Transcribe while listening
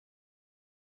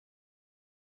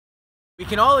We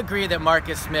can all agree that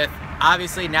Marcus Smith,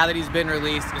 obviously now that he's been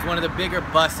released, is one of the bigger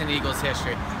busts in Eagles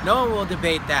history. No one will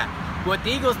debate that. But what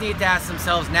the Eagles need to ask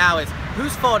themselves now is,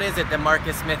 whose fault is it that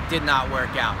Marcus Smith did not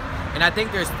work out? And I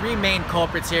think there's three main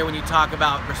culprits here when you talk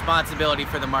about responsibility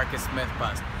for the Marcus Smith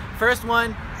bust. First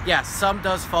one, yes, some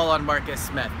does fall on Marcus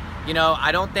Smith. You know,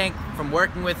 I don't think from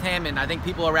working with him, and I think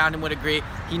people around him would agree,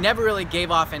 he never really gave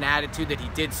off an attitude that he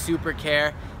did super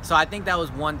care. So I think that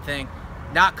was one thing.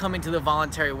 Not coming to the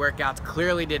voluntary workouts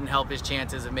clearly didn't help his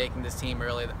chances of making this team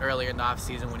earlier in the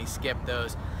offseason when he skipped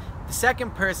those. The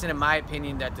second person, in my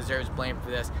opinion, that deserves blame for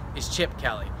this is Chip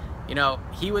Kelly. You know,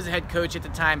 he was a head coach at the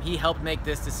time. He helped make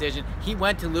this decision. He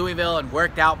went to Louisville and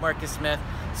worked out Marcus Smith.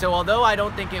 So although I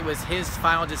don't think it was his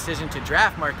final decision to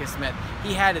draft Marcus Smith,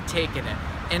 he had a take in it.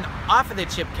 And off of the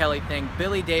Chip Kelly thing,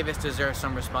 Billy Davis deserves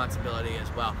some responsibility as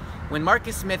well. When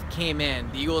Marcus Smith came in,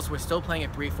 the Eagles were still playing a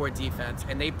 3-4 defense,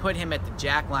 and they put him at the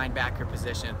jack linebacker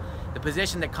position, the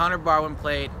position that Connor Barwin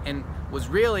played and was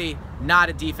really not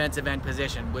a defensive end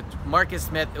position, which Marcus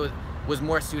Smith was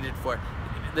more suited for.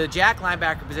 The jack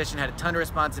linebacker position had a ton of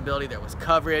responsibility. There was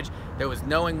coverage, there was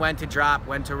knowing when to drop,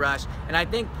 when to rush, and I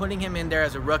think putting him in there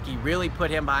as a rookie really put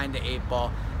him behind the 8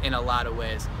 ball in a lot of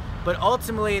ways. But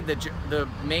ultimately, the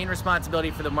main responsibility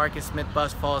for the Marcus Smith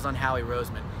bust falls on Howie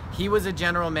Roseman. He was a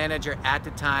general manager at the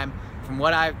time. From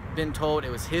what I've been told, it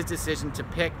was his decision to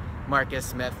pick Marcus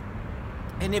Smith.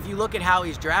 And if you look at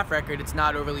Howie's draft record, it's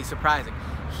not overly surprising.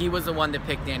 He was the one that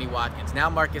picked Danny Watkins. Now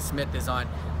Marcus Smith is on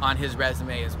his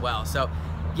resume as well. So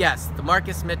yes, the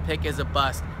Marcus Smith pick is a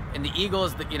bust. And the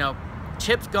Eagles, you know,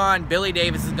 Chip's gone, Billy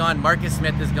Davis is gone, Marcus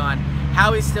Smith is gone.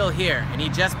 Howie's still here, and he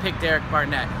just picked Eric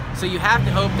Barnett. So you have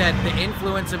to hope that the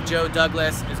influence of Joe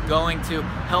Douglas is going to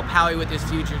help Howie with his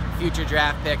future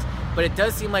draft picks. But it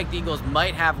does seem like the Eagles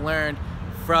might have learned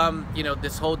from, you know,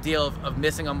 this whole deal of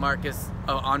missing on Marcus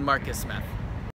Smith.